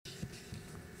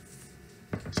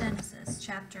Genesis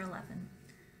chapter 11.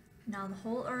 Now the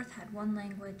whole earth had one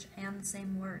language and the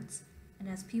same words. And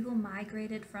as people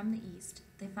migrated from the east,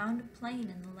 they found a plain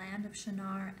in the land of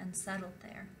Shinar and settled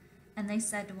there. And they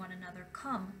said to one another,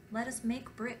 "Come, let us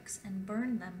make bricks and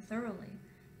burn them thoroughly."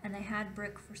 And they had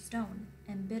brick for stone,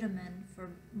 and bitumen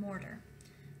for mortar.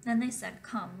 Then they said,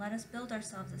 "Come, let us build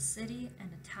ourselves a city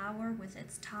and a tower with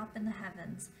its top in the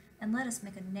heavens, and let us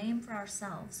make a name for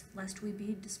ourselves, lest we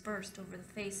be dispersed over the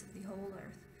face of the whole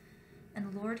earth." And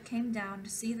the Lord came down to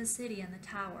see the city and the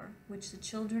tower, which the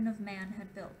children of man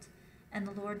had built. And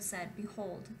the Lord said,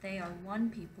 "Behold, they are one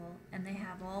people, and they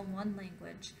have all one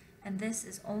language, and this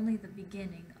is only the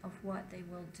beginning of what they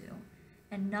will do.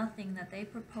 And nothing that they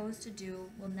propose to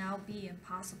do will now be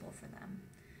impossible for them.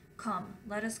 Come,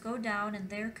 let us go down and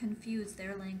there confuse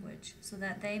their language, so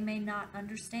that they may not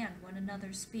understand one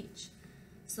another's speech."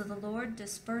 So the Lord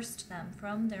dispersed them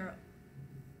from there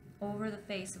over the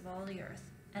face of all the earth,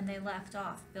 and they left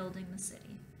off building the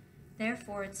city.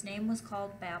 Therefore its name was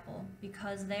called Babel,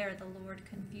 because there the Lord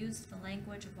confused the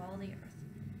language of all the earth.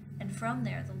 And from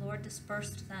there the Lord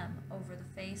dispersed them over the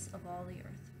face of all the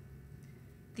earth.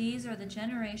 These are the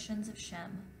generations of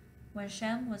Shem. When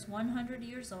Shem was 100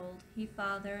 years old, he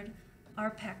fathered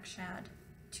Arpachshad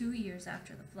 2 years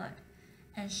after the flood.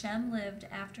 And Shem lived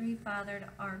after he fathered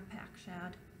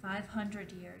Arpachshad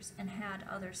 500 years, and had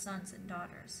other sons and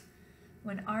daughters.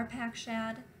 When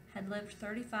Arpachshad had lived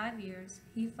 35 years,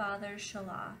 he fathered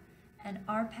Shelah, and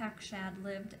Arpachshad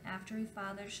lived after he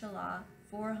fathered Shelah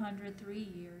 403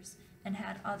 years, and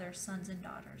had other sons and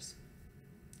daughters.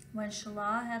 When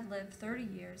Shelah had lived 30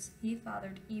 years, he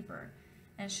fathered Eber,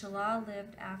 and Shelah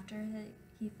lived after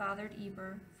he fathered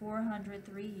Eber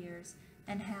 403 years,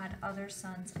 and had other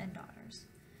sons and daughters.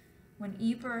 When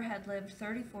Eber had lived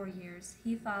 34 years,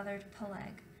 he fathered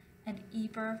Peleg, and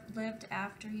Eber lived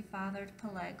after he fathered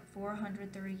Peleg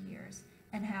 430 years,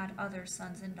 and had other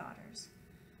sons and daughters.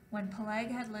 When Peleg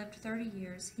had lived 30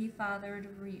 years, he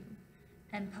fathered Reu,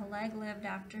 and Peleg lived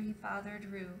after he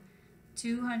fathered Reu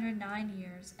 209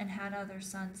 years, and had other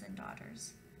sons and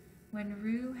daughters. When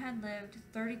Reu had lived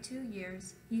 32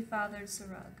 years, he fathered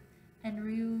Serug, and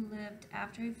Reu lived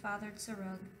after he fathered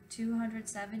Serug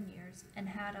 207 years, and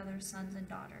had other sons and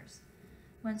daughters.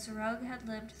 When Serug had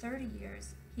lived 30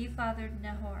 years, he fathered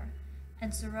Nahor,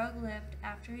 and Serug lived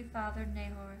after he fathered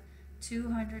Nahor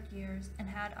 200 years, and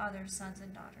had other sons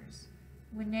and daughters.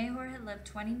 When Nahor had lived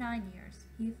 29 years,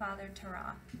 he fathered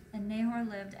Terah, and Nahor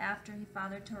lived after he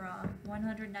fathered Terah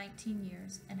 119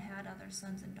 years, and had other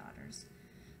sons and daughters.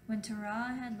 When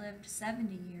Terah had lived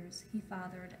 70 years, he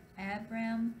fathered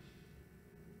Abram,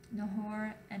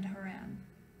 Nahor, and Haran.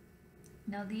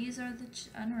 Now these are the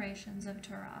generations of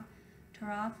Terah.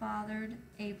 Terah fathered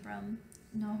Abram,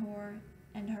 Nahor,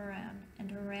 and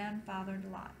Haran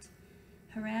fathered Lot.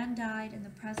 Haran died in the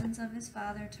presence of his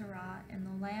father Terah in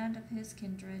the land of his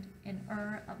kindred, in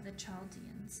Ur of the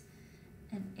Chaldeans.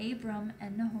 And Abram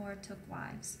and Nahor took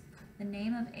wives. The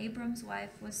name of Abram's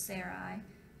wife was Sarai,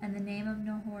 and the name of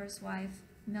Nahor's wife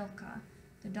Milcah,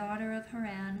 the daughter of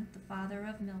Haran, the father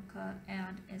of Milcah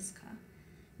and Iscah.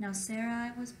 Now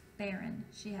Sarai was barren,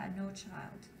 she had no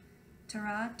child.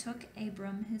 Terah took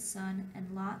Abram his son,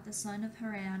 and Lot the son of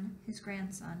Haran his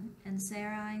grandson, and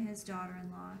Sarai his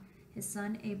daughter-in-law, his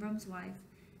son Abram's wife,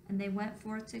 and they went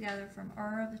forth together from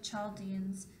Ur of the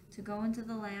Chaldeans to go into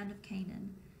the land of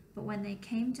Canaan. But when they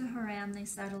came to Haran, they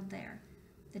settled there.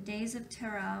 The days of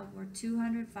Terah were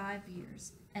 205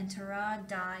 years, and Terah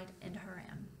died in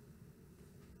Haran.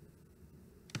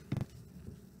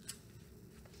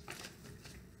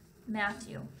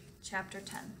 Matthew chapter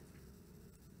 10.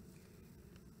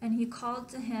 And he called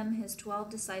to him his 12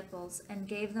 disciples, and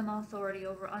gave them authority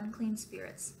over unclean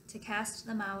spirits, to cast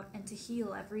them out, and to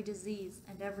heal every disease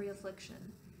and every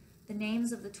affliction. The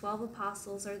names of the 12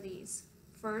 apostles are these: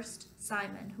 first,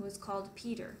 Simon, who is called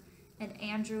Peter, and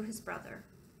Andrew his brother,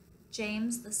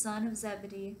 James the son of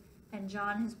Zebedee, and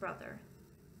John his brother,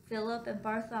 Philip and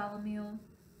Bartholomew,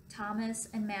 Thomas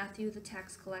and Matthew the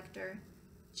tax collector,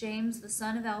 James the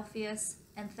son of Alphaeus,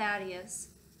 and Thaddeus,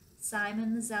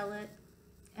 Simon the zealot,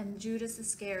 and Judas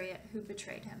Iscariot, who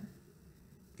betrayed him.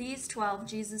 These 12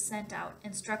 Jesus sent out,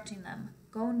 instructing them,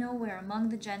 "Go nowhere among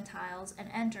the Gentiles, and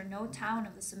enter no town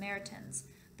of the Samaritans,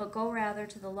 but go rather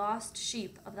to the lost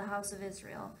sheep of the house of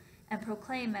Israel, and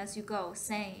proclaim as you go,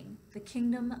 saying, The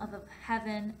kingdom of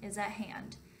heaven is at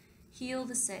hand. Heal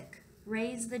the sick,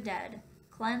 raise the dead,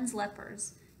 cleanse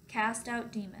lepers, cast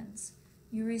out demons.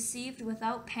 You received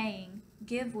without paying,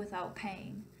 give without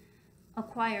paying.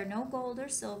 Acquire no gold or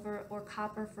silver or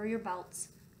copper for your belts,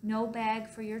 no bag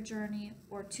for your journey,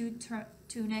 or two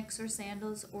tunics or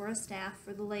sandals, or a staff,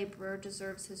 for the laborer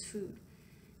deserves his food.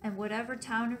 And whatever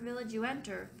town or village you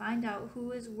enter, find out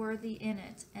who is worthy in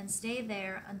it, and stay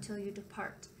there until you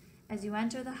depart. As you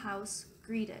enter the house,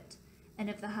 greet it. And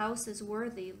if the house is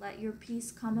worthy, let your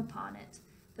peace come upon it.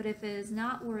 But if it is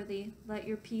not worthy, let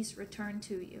your peace return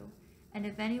to you. And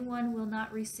if anyone will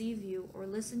not receive you or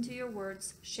listen to your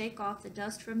words, shake off the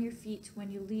dust from your feet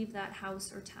when you leave that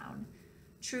house or town.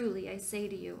 Truly, I say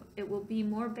to you, it will be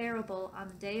more bearable on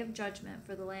the day of judgment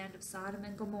for the land of Sodom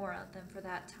and Gomorrah than for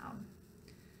that town.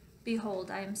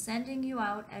 Behold, I am sending you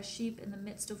out as sheep in the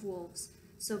midst of wolves.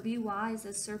 So be wise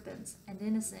as serpents and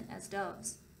innocent as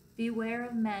doves. Beware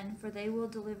of men, for they will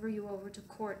deliver you over to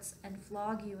courts and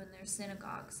flog you in their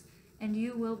synagogues. And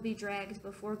you will be dragged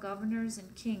before governors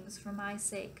and kings for my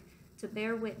sake, to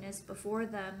bear witness before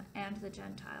them and the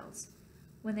Gentiles.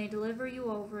 When they deliver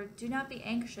you over, do not be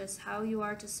anxious how you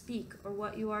are to speak or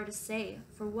what you are to say,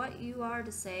 for what you are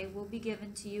to say will be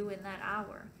given to you in that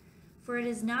hour. For it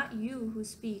is not you who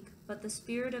speak, but the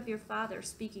Spirit of your Father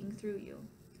speaking through you.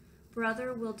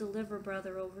 Brother will deliver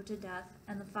brother over to death,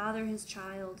 and the father his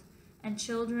child, and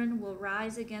children will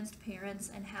rise against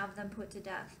parents and have them put to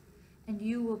death. And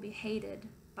you will be hated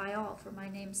by all for my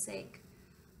name's sake.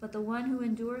 But the one who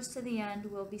endures to the end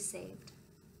will be saved.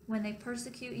 When they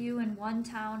persecute you in one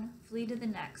town, flee to the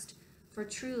next. For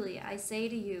truly, I say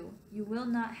to you, you will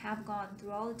not have gone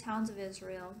through all the towns of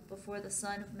Israel before the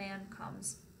Son of Man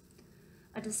comes.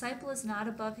 A disciple is not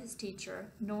above his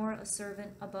teacher, nor a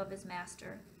servant above his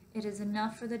master. It is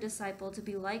enough for the disciple to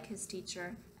be like his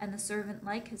teacher, and the servant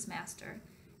like his master.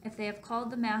 If they have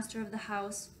called the master of the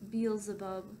house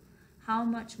Beelzebub, how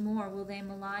much more will they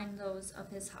malign those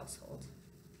of his household?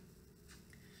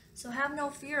 So have no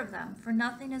fear of them, for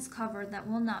nothing is covered that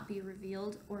will not be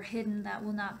revealed, or hidden that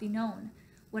will not be known.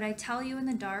 What I tell you in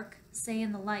the dark, say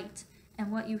in the light,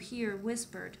 and what you hear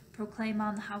whispered, proclaim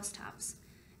on the housetops.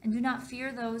 And do not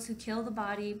fear those who kill the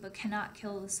body, but cannot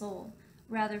kill the soul.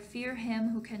 Rather fear him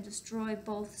who can destroy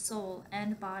both soul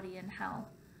and body in hell.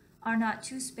 Are not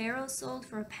 2 sparrows sold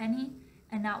for a penny?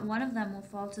 And not one of them will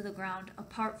fall to the ground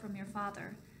apart from your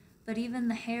Father. But even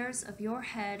the hairs of your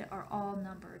head are all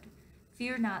numbered.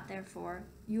 Fear not, therefore,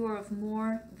 you are of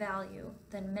more value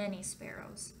than many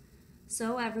sparrows.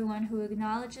 So everyone who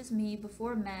acknowledges me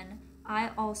before men,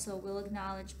 I also will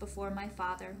acknowledge before my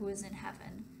Father who is in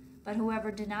heaven. But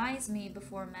whoever denies me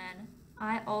before men,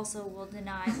 I also will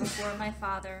deny before my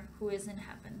Father who is in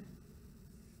heaven.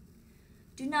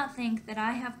 Do not think that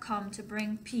I have come to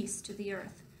bring peace to the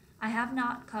earth. I have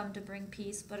not come to bring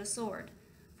peace, but a sword.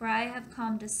 For I have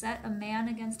come to set a man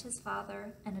against his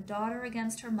father, and a daughter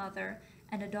against her mother,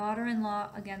 and a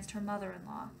daughter-in-law against her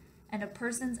mother-in-law. And a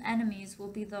person's enemies will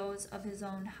be those of his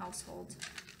own household.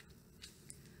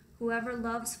 Whoever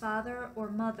loves father or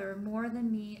mother more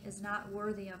than me is not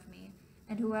worthy of me,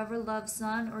 and whoever loves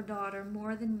son or daughter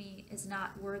more than me is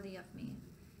not worthy of me.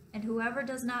 And whoever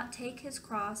does not take his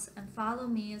cross and follow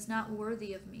me is not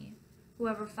worthy of me.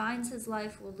 Whoever finds his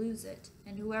life will lose it,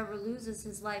 and whoever loses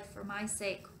his life for my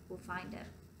sake will find it.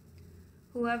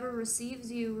 Whoever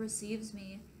receives you receives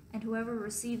me, and whoever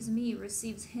receives me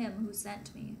receives him who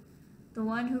sent me. The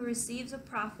one who receives a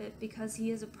prophet because he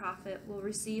is a prophet will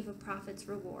receive a prophet's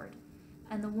reward,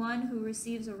 and the one who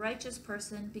receives a righteous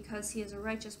person because he is a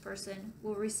righteous person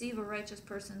will receive a righteous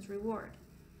person's reward.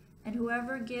 And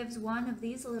whoever gives one of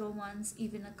these little ones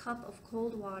even a cup of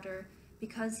cold water,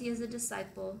 because he is a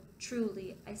disciple,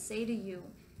 truly, I say to you,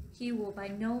 he will by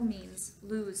no means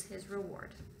lose his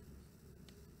reward.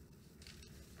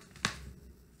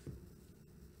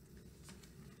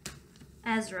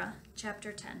 Ezra,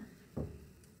 chapter 10.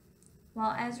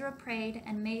 While Ezra prayed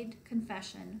and made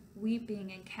confession,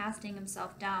 weeping and casting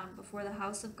himself down before the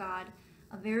house of God,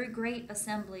 a very great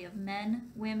assembly of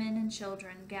men, women, and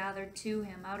children gathered to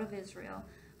him out of Israel,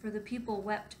 for the people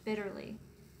wept bitterly.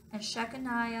 And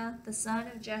Shechaniah, the son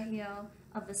of Jehiel,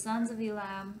 of the sons of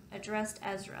Elam, addressed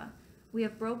Ezra, "We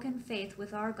have broken faith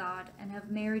with our God, and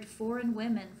have married foreign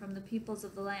women from the peoples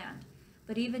of the land.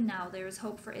 But even now there is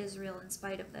hope for Israel in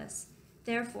spite of this.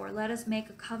 Therefore let us make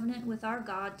a covenant with our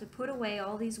God to put away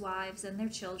all these wives and their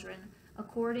children,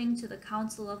 according to the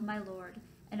counsel of my Lord,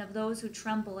 and of those who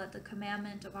tremble at the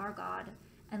commandment of our God,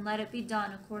 and let it be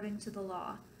done according to the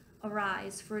law.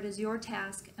 Arise, for it is your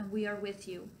task, and we are with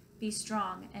you. Be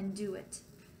strong and do it."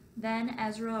 Then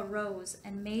Ezra arose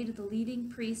and made the leading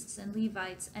priests and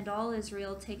Levites and all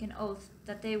Israel take an oath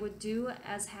that they would do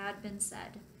as had been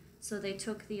said. So they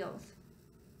took the oath.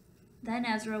 Then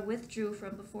Ezra withdrew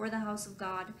from before the house of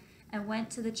God and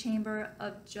went to the chamber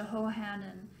of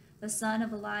Jehohanan, the son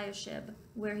of Eliashib,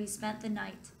 where he spent the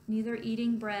night, neither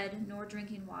eating bread nor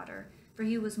drinking water, for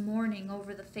he was mourning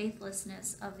over the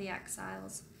faithlessness of the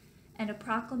exiles. And a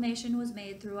proclamation was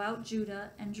made throughout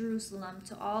Judah and Jerusalem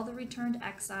to all the returned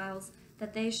exiles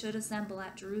that they should assemble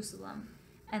at Jerusalem,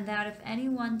 and that if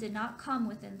anyone did not come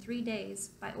within 3 days,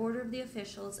 by order of the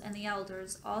officials and the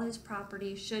elders, all his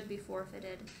property should be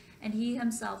forfeited, and he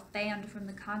himself banned from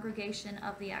the congregation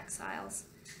of the exiles.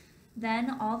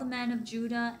 Then all the men of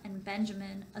Judah and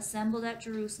Benjamin assembled at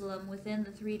Jerusalem within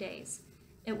the 3 days.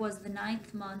 It was the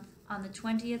 9th month, on the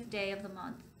 20th day of the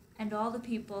month, and all the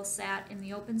people sat in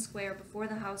the open square before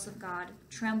the house of God,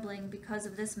 trembling because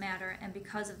of this matter and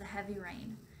because of the heavy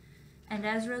rain. And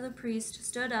Ezra the priest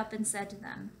stood up and said to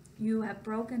them, "You have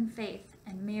broken faith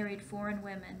and married foreign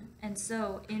women, and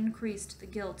so increased the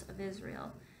guilt of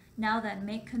Israel. Now then,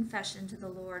 make confession to the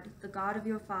Lord, the God of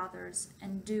your fathers,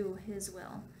 and do his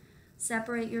will.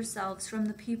 Separate yourselves from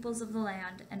the peoples of the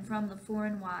land and from the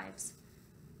foreign wives."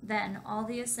 Then all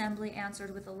the assembly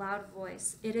answered with a loud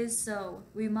voice, "It is so.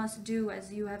 We must do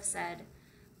as you have said.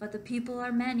 But the people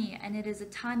are many, and it is a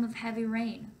time of heavy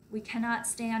rain. We cannot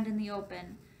stand in the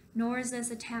open. Nor is this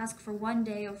a task for 1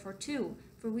 day or for 2,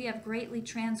 for we have greatly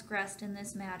transgressed in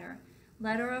this matter.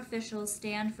 Let our officials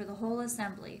stand for the whole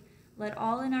assembly. Let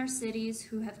all in our cities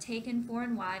who have taken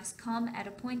foreign wives come at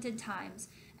appointed times,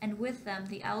 and with them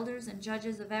the elders and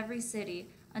judges of every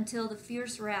city, until the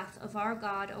fierce wrath of our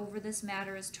God over this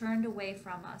matter is turned away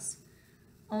from us."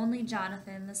 Only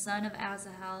Jonathan, the son of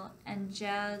Asahel, and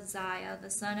Jaaziah, the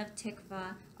son of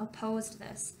Tikvah, opposed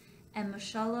this, and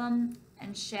Meshullam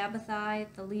and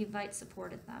Shabbathai the Levite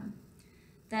supported them.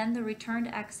 Then the returned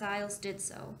exiles did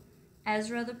so.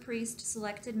 Ezra the priest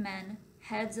selected men,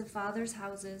 heads of fathers'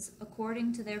 houses,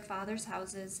 according to their fathers'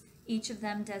 houses, each of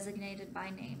them designated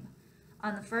by name.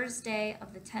 On the first day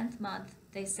of the 10th month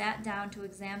they sat down to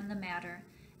examine the matter,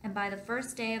 and by the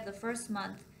first day of the first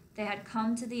month they had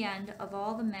come to the end of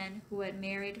all the men who had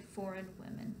married foreign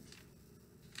women.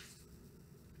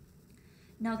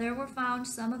 Now there were found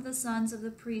some of the sons of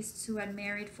the priests who had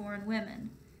married foreign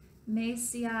women: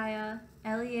 Maaseiah,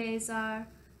 Eleazar,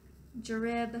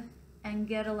 Jarib, and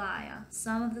Gedaliah,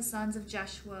 some of the sons of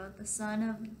Jeshua, the son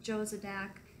of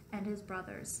Jozadak, and his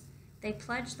brothers. They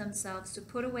pledged themselves to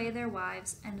put away their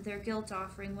wives, and their guilt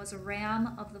offering was a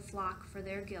ram of the flock for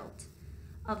their guilt.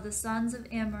 Of the sons of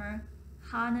Immer,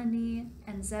 Hanani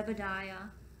and Zebediah.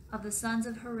 Of the sons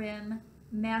of Harim,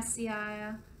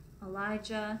 Maaseiah,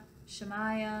 Elijah,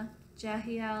 Shemaiah,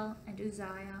 Jehiel, and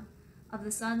Uzziah. Of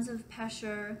the sons of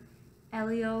Peshur,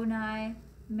 Elionai,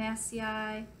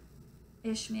 Maaseiah,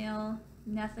 Ishmael,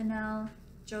 Nethanel,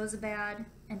 Jozabad,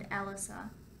 and Elisah.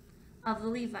 Of the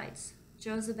Levites,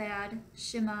 Jozabad,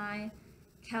 Shimei,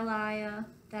 Keliah,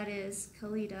 that is,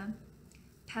 Kelida,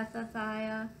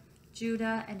 Pethathiah,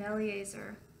 Judah, and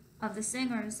Eleazar. Of the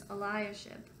singers,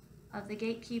 Eliashib. Of the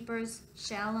gatekeepers,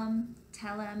 Shallum,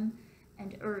 Telem,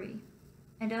 and Uri.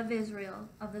 And of Israel,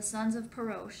 of the sons of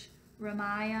Parosh,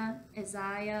 Ramiah,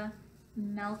 Isaiah,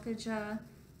 Melchijah,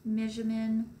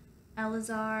 Mijamin,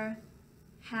 Eleazar,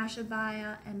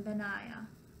 Hashabiah, and Benaiah.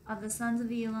 Of the sons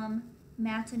of Elam,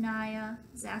 Mattaniah,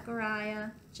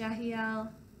 Zechariah,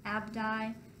 Jehiel,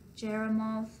 Abdi,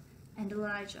 Jeremoth, and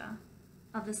Elijah.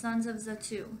 Of the sons of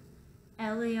Zatu,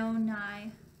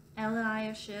 Elionai,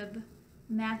 Eliashib,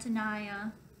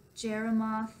 Mattaniah,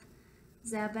 Jeremoth,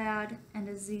 Zabad, and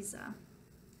Aziza.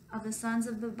 Of the sons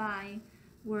of Babai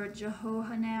were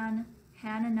Jehohanan,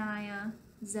 Hananiah,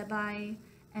 Zebai,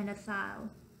 and Athal.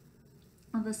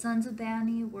 Of the sons of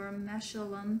Bani were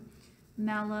Meshullam,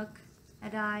 Malach,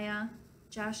 Adiah,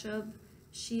 Jashub,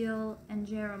 Sheol, and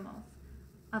Jeremoth.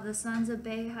 Of the sons of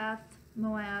Bahath,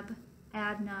 Moab,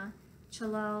 Adnah,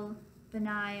 Chalal,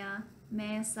 Benaiah,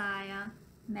 Maaseiah,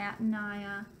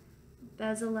 Mattaniah,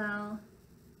 Bezalel,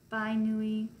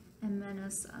 Binui, and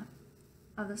Manasseh.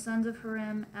 Of the sons of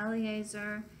Harim,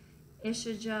 Eleazar,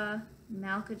 Ishijah,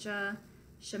 Malchijah,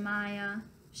 Shemaiah,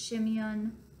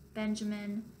 Shimeon,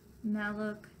 Benjamin,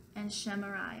 Maluk, and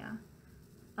Shemariah.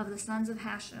 Of the sons of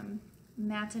Hashem,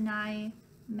 Mattanai,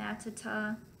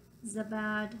 Mattata,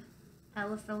 Zabad,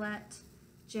 Eliphalet,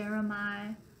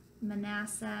 Jeremiah,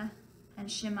 Manasseh, and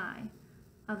Shimei.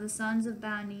 Of the sons of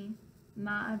Bani,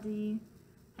 Maadi,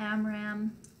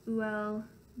 Amram, Uel,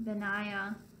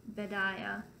 Benaiah,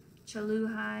 Bediah,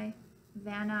 Chaluhai,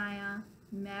 Vaniah,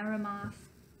 Merimoth,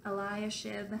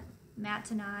 Eliashib,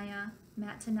 Mattaniah,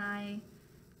 Mattanai,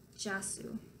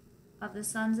 Jasu. Of the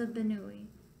sons of Benui,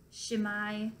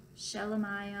 Shimei,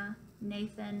 Shelemiah,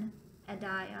 Nathan,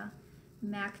 Adiah,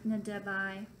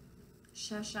 Macnadebai,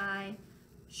 Sheshai,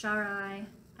 Sharai,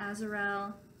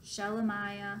 Azarel,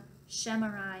 Shelemiah,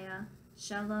 Shemariah,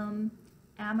 Shalom,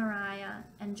 Amariah,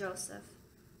 and Joseph.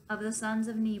 Of the sons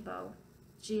of Nebo,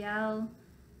 Jeiel,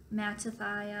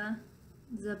 Mattithiah,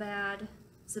 Zabad,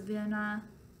 Zabina,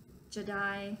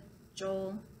 Jadai,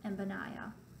 Joel, and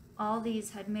Benaiah. All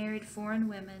these had married foreign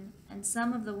women, and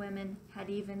some of the women had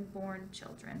even borne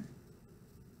children.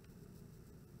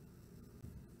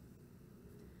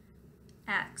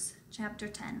 Acts chapter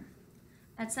 10.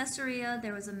 At Caesarea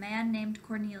there was a man named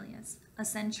Cornelius, a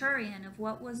centurion of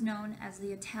what was known as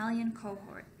the Italian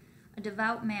cohort, a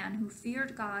devout man who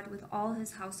feared God with all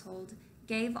his household,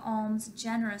 gave alms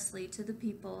generously to the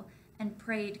people, and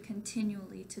prayed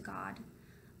continually to God.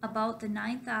 About the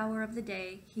 9th hour of the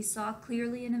day, he saw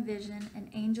clearly in a vision an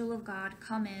angel of God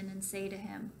come in and say to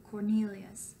him,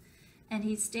 Cornelius. And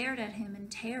he stared at him in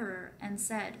terror and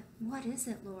said, What is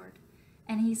it, Lord?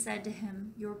 And he said to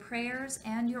him, Your prayers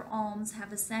and your alms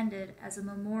have ascended as a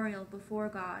memorial before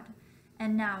God.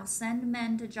 And now send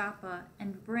men to Joppa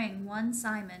and bring one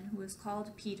Simon who is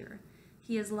called Peter.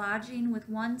 He is lodging with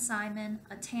one Simon,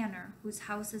 a tanner, whose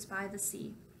house is by the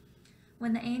sea.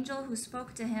 When the angel who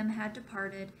spoke to him had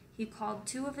departed, he called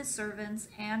 2 of his servants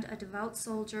and a devout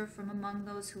soldier from among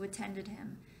those who attended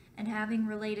him, and having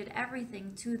related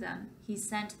everything to them, he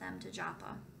sent them to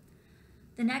Joppa.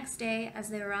 The next day, as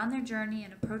they were on their journey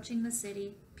and approaching the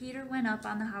city, Peter went up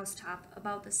on the housetop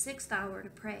about the 6th hour to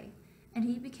pray, and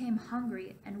he became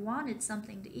hungry and wanted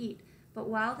something to eat, but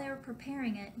while they were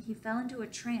preparing it, he fell into a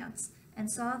trance and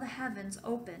saw the heavens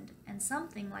opened and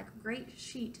something like a great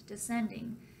sheet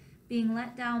descending, being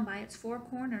let down by its 4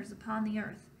 corners upon the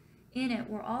earth. In it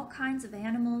were all kinds of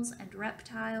animals and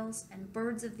reptiles and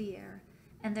birds of the air.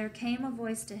 And there came a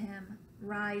voice to him,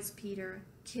 Rise, Peter,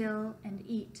 kill and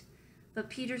eat. But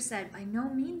Peter said, By no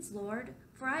means, Lord,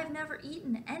 for I have never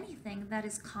eaten anything that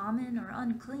is common or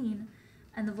unclean.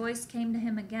 And the voice came to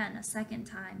him again a second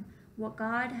time, What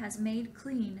God has made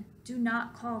clean, do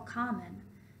not call common.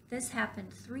 This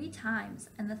happened 3 times,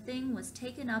 and the thing was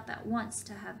taken up at once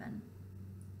to heaven.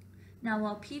 Now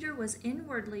while Peter was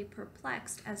inwardly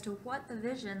perplexed as to what the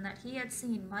vision that he had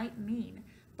seen might mean,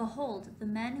 behold, the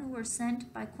men who were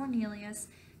sent by Cornelius,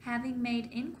 having made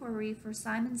inquiry for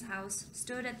Simon's house,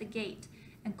 stood at the gate,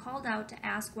 and called out to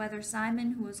ask whether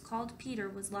Simon, who was called Peter,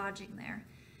 was lodging there.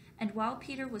 And while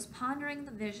Peter was pondering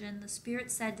the vision, the Spirit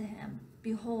said to him,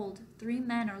 Behold, 3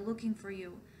 men are looking for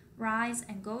you. Rise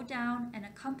and go down and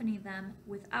accompany them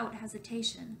without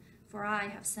hesitation, for I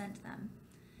have sent them.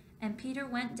 And Peter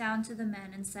went down to the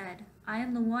men and said, I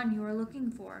am the one you are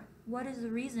looking for. What is the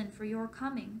reason for your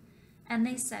coming? And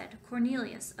they said,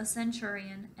 Cornelius, a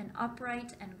centurion, an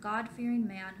upright and God-fearing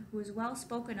man, who is well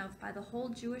spoken of by the whole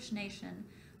Jewish nation,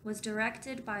 was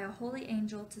directed by a holy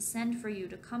angel to send for you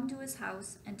to come to his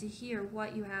house and to hear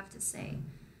what you have to say.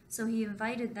 So he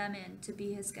invited them in to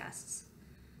be his guests.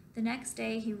 The next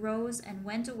day he rose and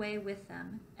went away with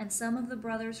them, and some of the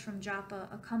brothers from Joppa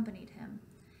accompanied him.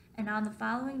 And on the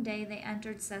following day they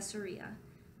entered Caesarea.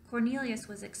 Cornelius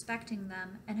was expecting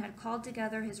them, and had called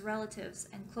together his relatives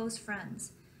and close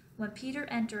friends. When Peter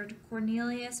entered,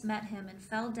 Cornelius met him and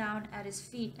fell down at his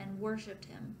feet and worshipped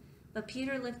him. But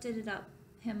Peter lifted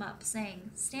him up,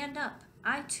 saying, Stand up,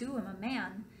 I too am a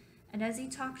man. And as he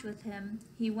talked with him,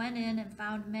 he went in and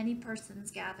found many persons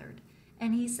gathered.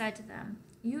 And he said to them,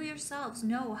 You yourselves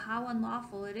know how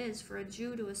unlawful it is for a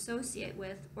Jew to associate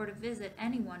with or to visit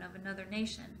anyone of another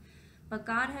nation. But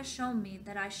God has shown me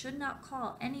that I should not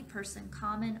call any person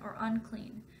common or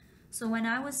unclean. So when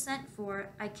I was sent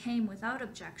for, I came without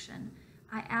objection.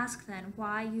 I asked then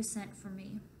why you sent for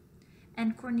me.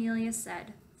 And Cornelius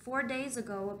said, 4 days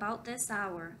ago, about this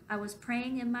hour, I was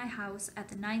praying in my house at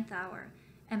the 9th hour,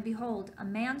 and behold, a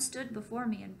man stood before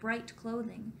me in bright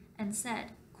clothing, and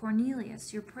said,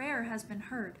 Cornelius, your prayer has been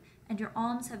heard, and your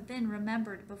alms have been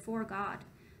remembered before God.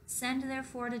 Send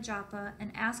therefore to Joppa,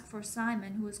 and ask for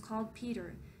Simon, who is called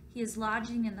Peter. He is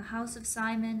lodging in the house of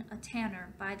Simon, a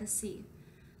tanner, by the sea.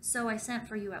 So I sent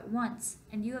for you at once,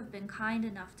 and you have been kind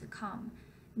enough to come.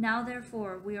 Now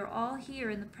therefore we are all here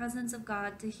in the presence of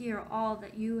God to hear all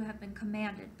that you have been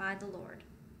commanded by the Lord.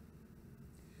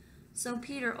 So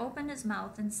Peter opened his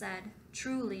mouth and said,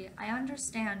 Truly, I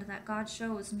understand that God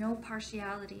shows no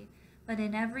partiality, but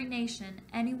in every nation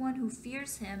anyone who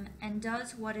fears him and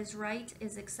does what is right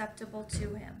is acceptable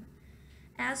to him.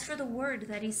 As for the word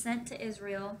that he sent to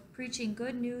Israel, preaching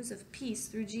good news of peace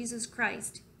through Jesus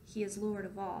Christ, he is Lord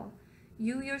of all.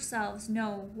 You yourselves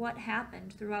know what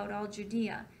happened throughout all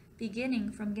Judea,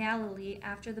 beginning from Galilee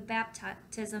after the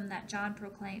baptism that John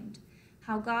proclaimed,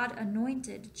 how God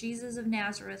anointed Jesus of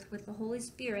Nazareth with the Holy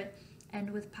Spirit and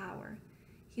with power.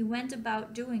 He went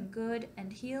about doing good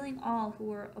and healing all who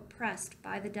were oppressed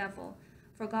by the devil,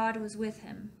 for God was with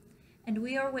him. And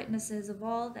we are witnesses of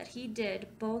all that he did,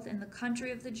 both in the country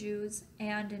of the Jews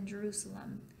and in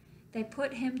Jerusalem. They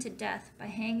put him to death by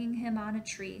hanging him on a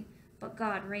tree, but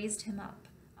God raised him up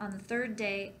on the third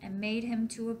day and made him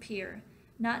to appear,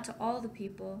 not to all the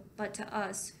people, but to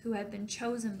us who have been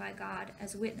chosen by God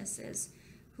as witnesses,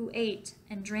 who ate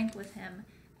and drank with him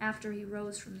after he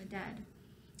rose from the dead.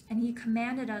 And he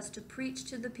commanded us to preach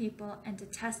to the people and to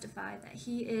testify that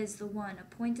he is the one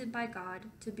appointed by God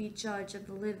to be judge of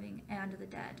the living and the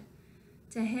dead.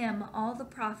 To him all the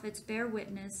prophets bear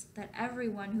witness that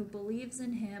everyone who believes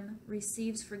in him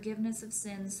receives forgiveness of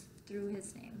sins through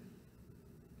his name.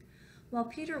 While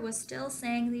Peter was still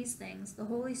saying these things, the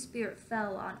Holy Spirit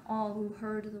fell on all who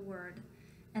heard the word.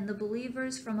 And the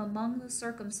believers from among the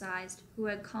circumcised who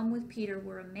had come with Peter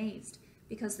were amazed,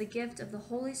 because the gift of the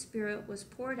Holy Spirit was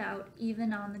poured out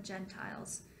even on the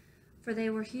Gentiles. For they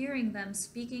were hearing them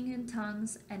speaking in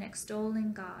tongues and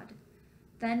extolling God.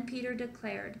 Then Peter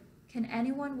declared, "Can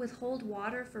anyone withhold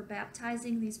water for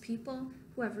baptizing these people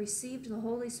who have received the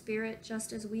Holy Spirit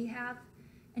just as we have?"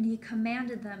 And he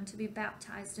commanded them to be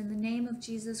baptized in the name of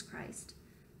Jesus Christ.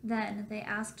 Then they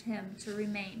asked him to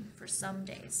remain for some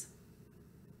days.